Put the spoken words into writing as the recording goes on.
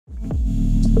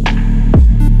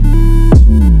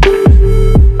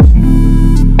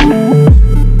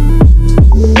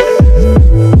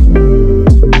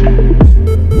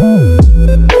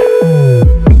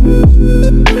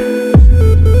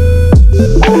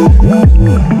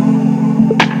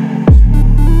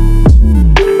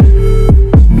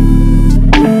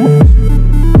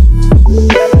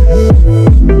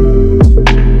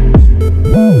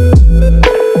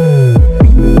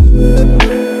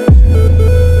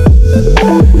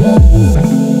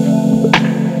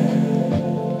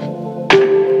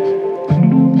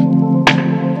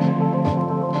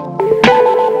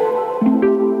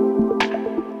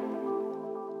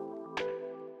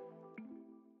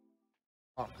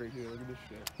right here. Look at this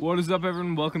shit. What is up,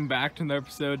 everyone? Welcome back to another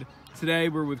episode. Today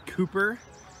we're with Cooper,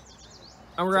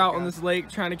 and we're out on this lake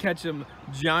trying to catch some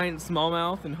giant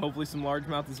smallmouth and hopefully some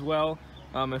largemouth as well.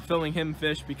 I'm filming him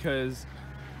fish because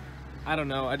I don't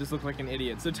know. I just look like an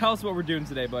idiot. So tell us what we're doing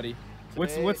today, buddy.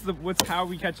 What's how are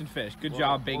we catching fish? Good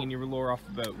job banging your lure off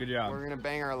the boat. Good job. We're gonna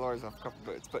bang our lures off a couple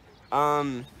boats, but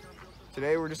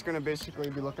today we're just gonna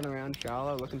basically be looking around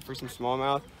shallow, looking for some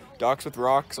smallmouth. Docks with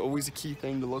rocks, always a key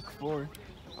thing to look for.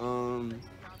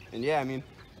 And yeah, I mean,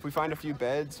 if we find a few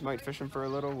beds, might fish them for a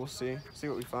little. We'll see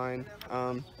what we find.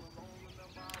 All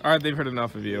right, they've heard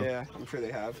enough of you. Yeah, I'm sure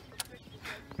they have.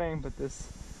 But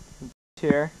this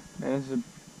here is a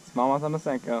smallmouth on the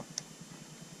Senko.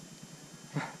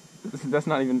 That's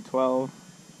not even 12.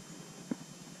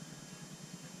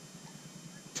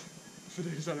 For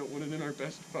days I don't want it in our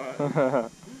best 5.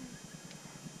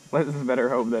 Let's better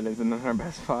hope that it's in our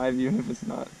best 5, even if it's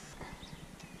not.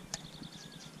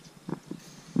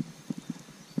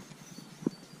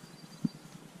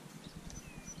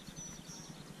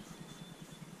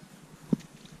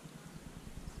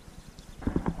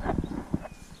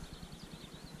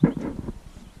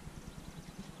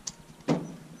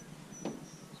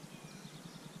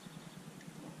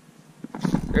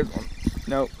 There's one.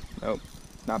 Nope,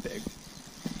 not big.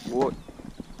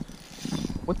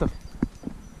 What the?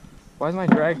 Why is my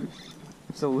drag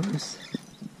so loose?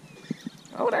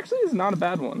 Oh, it actually is not a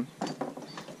bad one.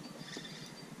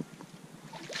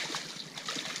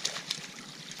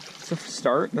 It's a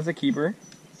start. That's a keeper.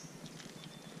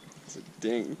 It's a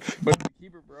dink. But it's a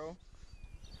keeper, bro.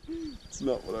 It's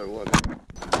not what I wanted.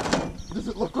 Does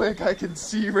it look like I can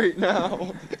see right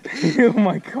now? Oh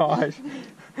my gosh.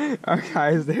 Alright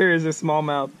guys, there is a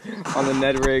smallmouth on the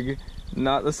Ned rig.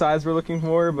 Not the size we're looking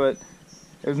for, but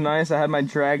it was nice. I had my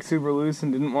drag super loose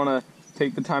and didn't want to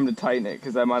take the time to tighten it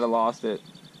because I might have lost it.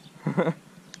 That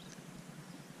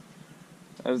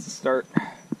was the start.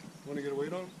 Want to get a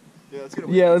weight on? Yeah, let's get a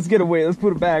weight. Yeah, let's get a weight. Let's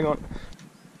put a bag on.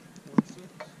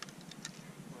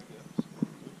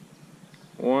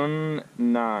 1.9.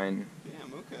 Damn,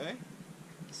 okay.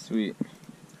 Sweet.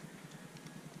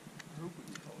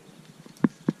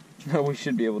 No, we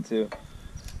should be able to.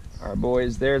 Alright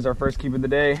boys, there's our first keep of the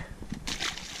day.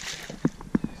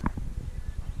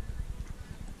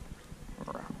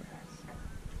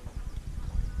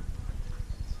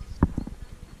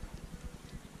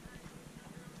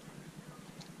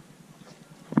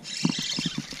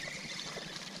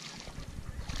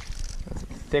 That's a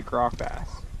thick rock bass.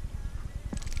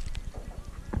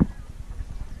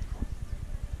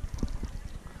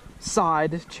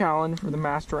 Side challenge for the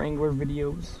Master Angler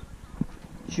videos.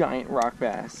 Giant rock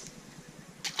bass.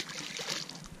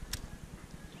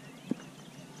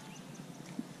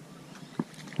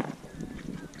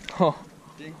 Oh.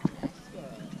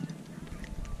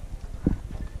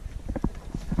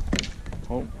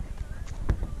 Oh.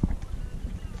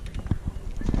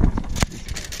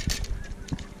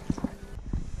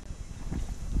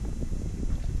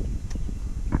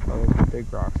 Oh, there's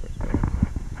big rocks right there.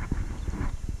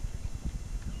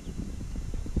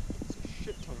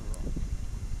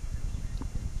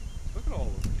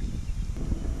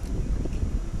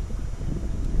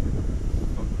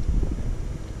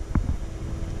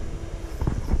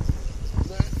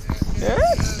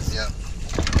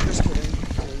 Just kidding.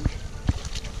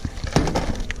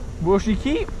 Will she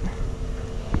keep?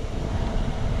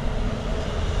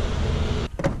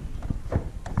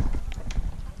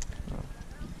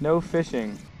 No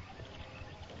fishing.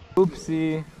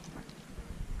 Oopsie.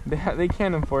 They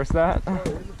can't enforce that.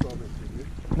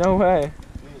 No way.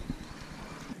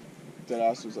 That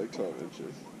ass was like 12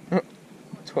 inches.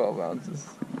 12 ounces.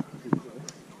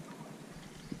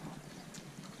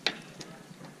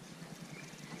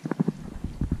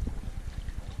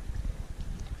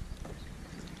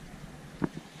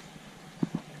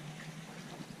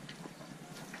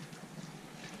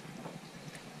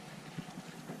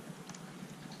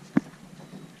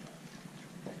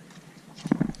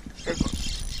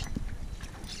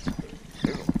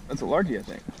 That's a largie, I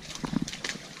think.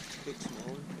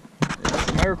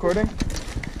 Am I recording?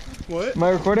 What? Am I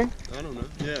recording? I don't know.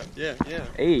 Yeah.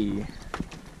 Hey.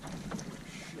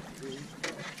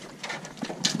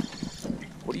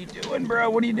 What are you doing, bro?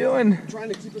 What are you doing? I'm trying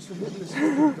to keep us from hitting this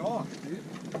fucking dock, dude.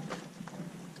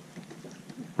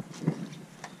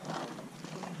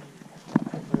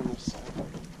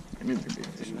 I knew there'd be a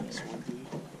fish in this one.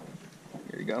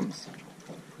 Here he comes.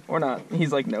 Or not.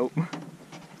 He's like, nope.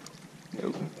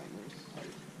 Nope.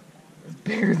 It's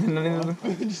bigger than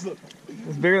anything.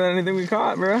 It's bigger than anything we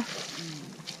caught, bro.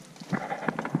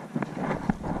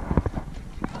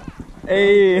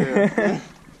 Hey.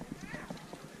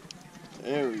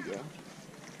 There we go.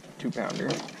 2-pounder.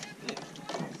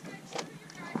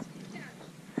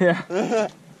 Yeah. There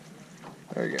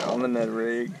we go, on the Ned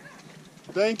rig.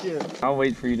 Thank you. I'll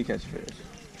wait for you to catch fish.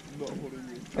 No, what do you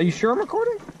mean? Are you sure I'm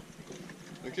recording?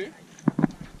 Okay.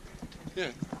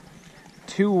 Yeah.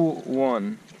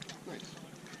 2-1. Nice.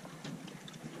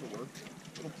 It'll work.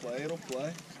 It'll play. It'll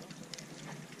play.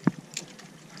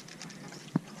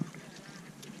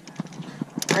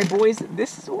 All right, boys.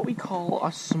 This is what we call a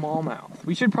smallmouth.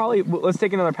 We should probably let's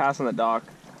take another pass on the dock.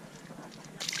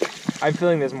 I'm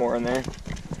feeling there's more in there.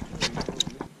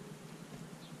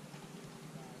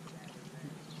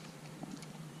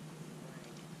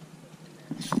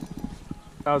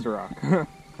 That was a rock.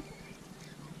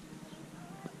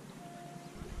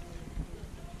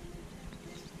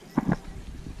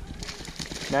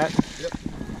 Matt? Yep.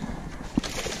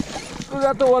 Was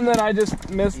that the one that I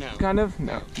just missed, No. kind of?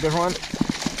 No. Different one?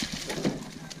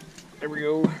 There we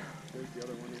go. There's the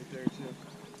other one right there,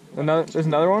 too. There's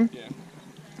another one? Yeah.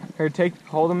 Here,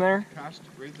 hold him there. Cast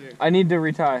right there. I need to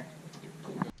retie.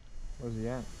 Where's he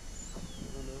at?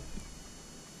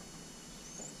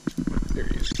 There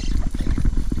he is.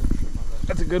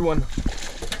 That's a good one.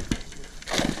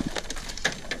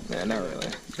 Yeah, not really.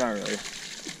 Not really.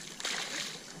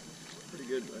 Pretty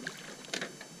good, bud.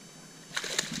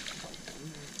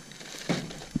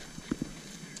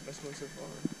 Best one so far.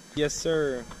 Yes,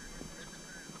 sir.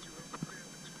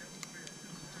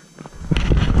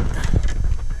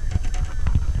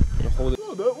 Hold it.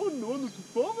 Oh, that one, the one that's the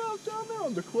smallmouth down there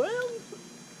on the clams?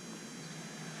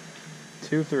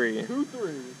 2-3.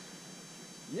 2-3.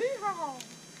 Yeehaw!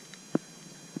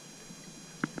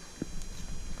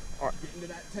 Alright. Get into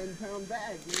that 10-pound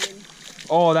bag, man.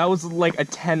 Oh, that was like a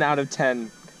 10 out of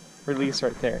 10 release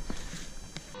right there.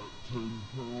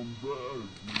 10-pound bag,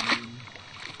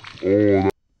 man. Oh.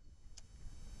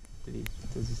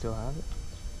 Does he still have it?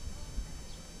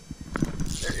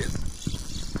 There he is.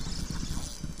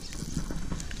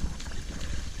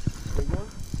 Big one?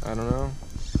 I don't know.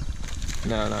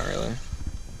 No, not really.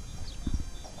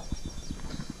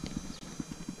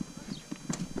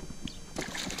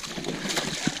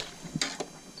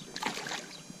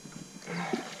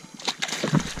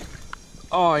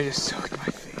 Oh, I just soaked my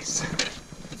face.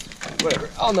 Whatever,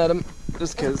 I'll net him.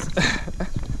 Just cause. I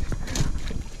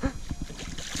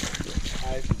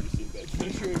actually just seen that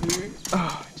fish right here.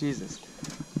 Oh, Jesus.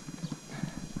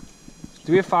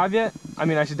 Do we have 5 yet? I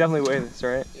mean, I should definitely weigh this,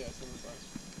 right? Yeah, 75.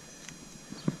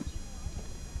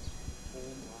 Oh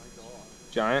my god.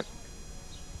 Giant.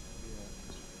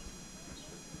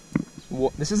 Yeah.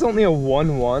 This is only a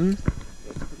 1-1.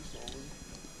 That's pretty solid.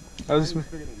 That was Mine's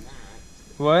bigger than that.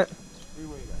 what?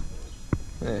 Reweigh that fish.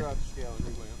 Yeah. Go out the scale and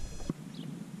reweigh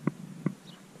them.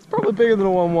 It's probably bigger than a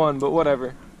 1-1, but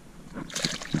whatever.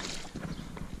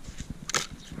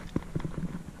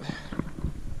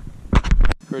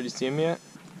 Bro, did you see him yet?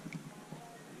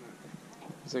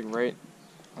 He's like right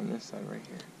on this side right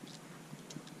here.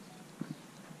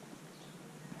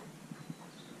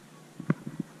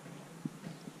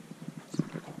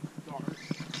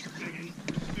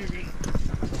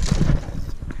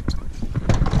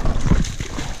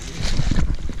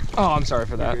 Oh, I'm sorry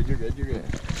for that. You're good, you're good.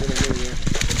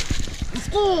 Let's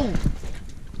go!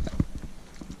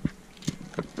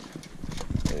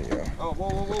 There you go. Oh, whoa,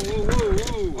 whoa, whoa, whoa,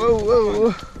 whoa, Whoa, whoa,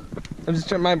 whoa. I'm just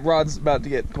trying, my rod's about to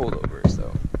get pulled over,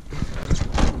 so.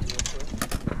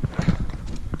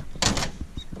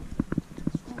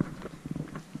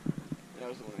 That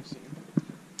was the one I seen.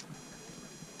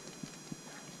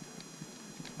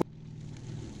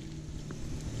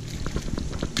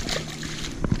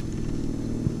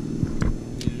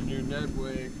 Need a new Ned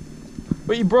wig.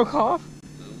 Wait, you broke off?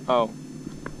 No. Oh. Right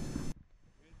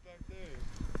back there.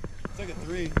 It's like a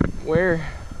 3. Where? It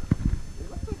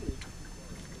looks like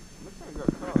it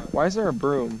got caught. Why is there a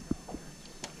broom?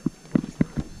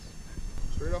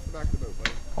 Straight off the back of the boat,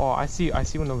 buddy. Oh, I see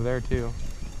one over there too.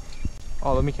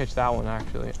 Oh, let me catch that one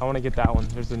actually. I want to get that one.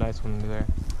 There's a nice one over there.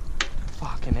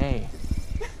 Fucking A.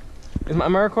 Am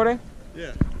I recording?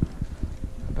 Yeah.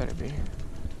 I better be.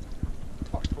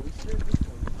 Fuck, but we scared this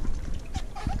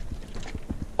one.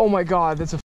 Oh my god,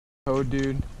 that's a toad,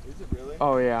 dude. Is it really?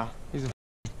 Oh yeah, he's a.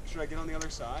 Should I get on the other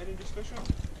side and just fish him?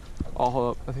 Oh,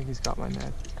 hold up. I think he's got my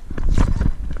net.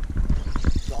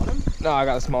 Got him? No, I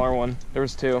got a smaller one. There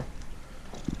was 2.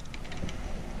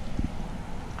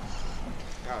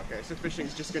 Oh, okay, so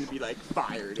fishing's just gonna be like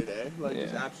fire today. Like,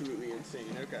 it's Yeah. absolutely insane.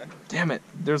 Okay. Damn it.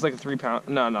 There's like a 3-pound.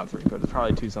 No, not 3, but it's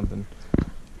probably 2 something.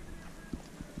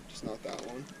 Just not that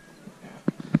one.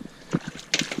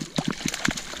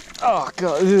 Oh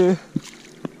god.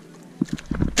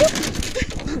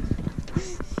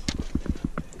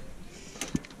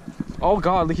 Oh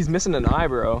God, like he's missing an eye,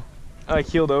 bro. I like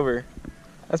healed over.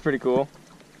 That's pretty cool.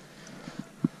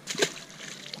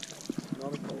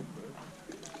 Not a cold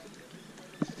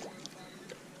fish.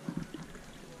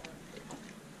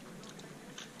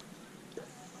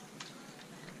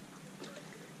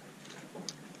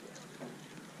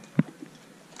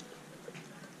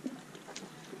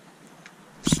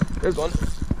 There's one.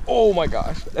 Oh my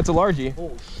gosh, that's a largie.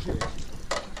 Oh shit.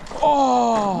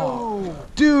 Oh, no.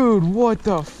 Dude, what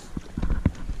the f...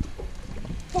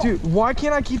 Dude, why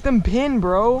can't I keep them pinned,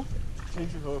 bro?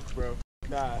 Change your hook, bro.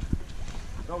 That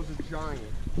was a giant.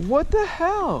 What the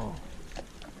hell?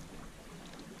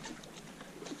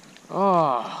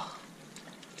 Oh.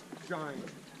 Giant.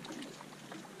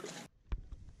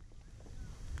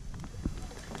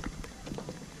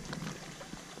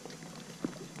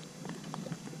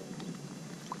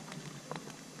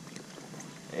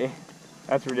 Hey,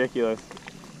 that's ridiculous.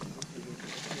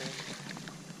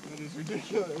 That is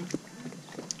ridiculous.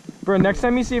 Bro, next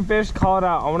time you see a fish, call it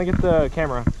out. I want to get the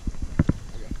camera.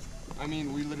 Okay. I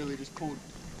mean, we literally just pulled.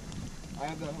 I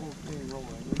had that whole thing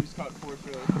rolling. We just caught 4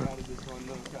 fish out of this one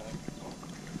little guy.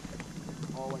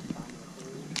 All like kind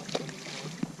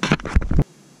of.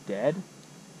 Dead?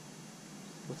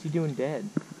 What's he doing dead?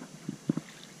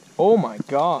 Oh my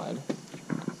God.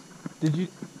 Did you...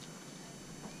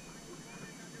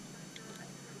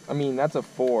 I mean, that's a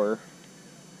 4.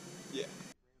 Yeah.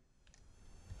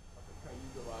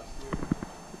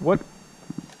 What?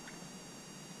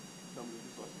 Somebody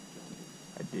just lost a giant.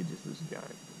 I did just lose a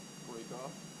giant. Break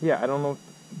off. Yeah, I don't know.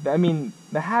 I mean,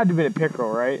 that had to have been a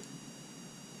pickerel, right?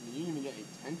 I mean, you didn't even get any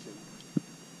tension.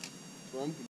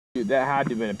 Dude, that had to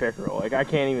have been a pickerel. Like, I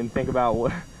can't even think about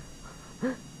what...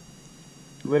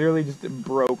 Literally just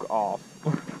broke off.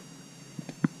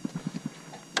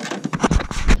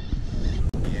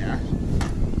 Yeah.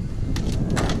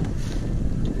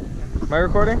 Am I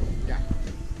recording? Yeah.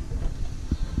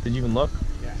 Did you even look?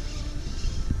 Yeah.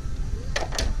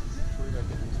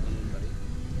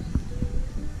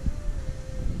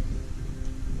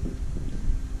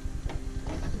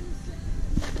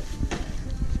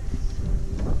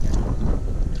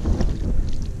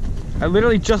 I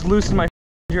literally just loosened my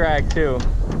drag too.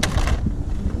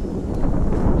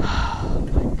 Oh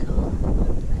my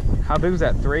God. How big was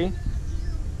that? 3?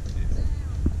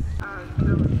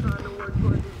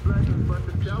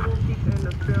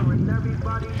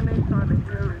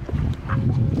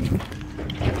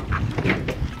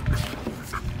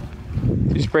 Did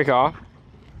you just break off?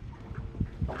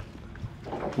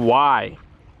 Why?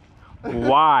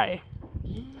 Why?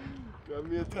 Grab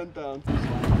me a 10-pound.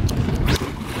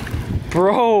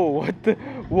 Bro, what the?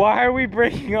 Why are we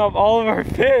breaking up all of our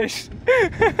fish?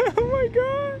 Oh my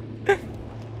God.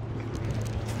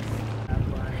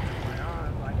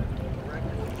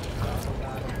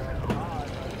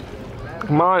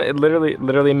 Come on, it literally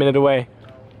a minute away.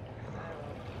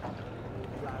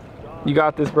 You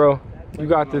got this, bro. You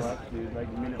got this. Dude, like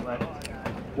a minute left.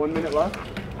 1 minute left.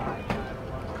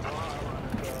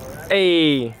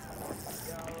 Hey.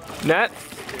 Net?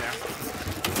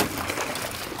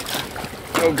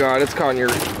 Oh God, it's caught in your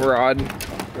rod.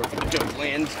 Don't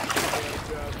land.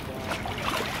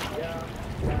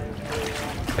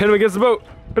 Pin him against the boat.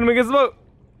 Pin him against the boat.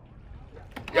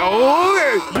 Oh,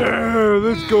 Yeah,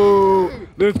 let's go.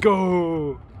 Let's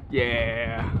go.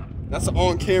 Yeah. that's the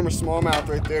on-camera smallmouth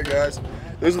right there, guys.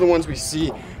 Those are the ones we see.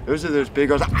 Those are those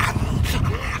big ones.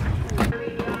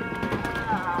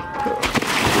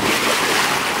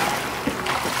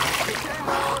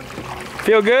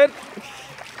 Feel good?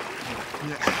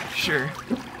 Yeah, sure.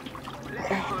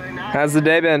 How's the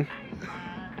day been?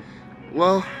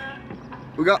 Well,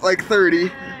 we got like 30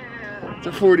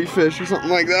 to 40 fish or something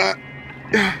like that.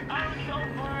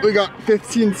 We got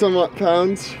 15 somewhat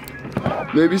pounds,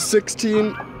 maybe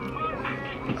 16.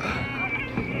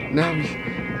 Now we,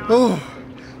 oh,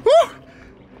 woo!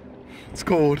 It's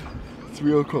cold. It's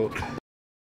real cold.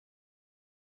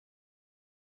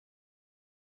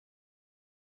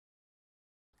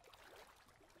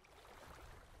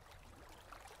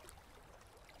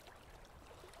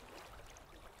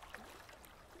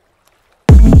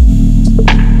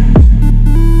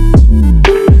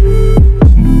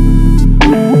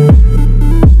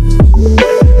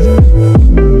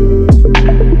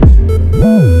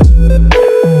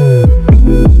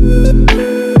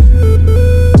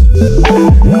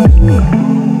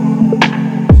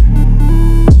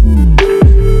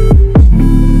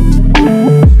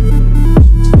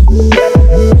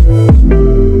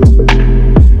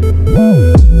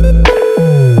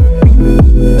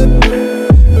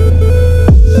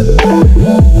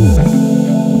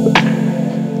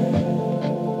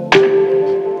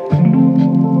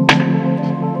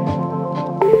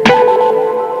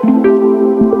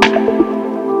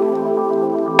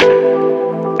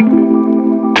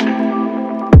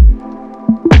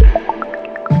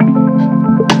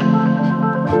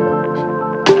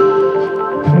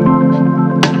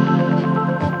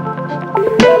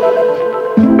 Bye.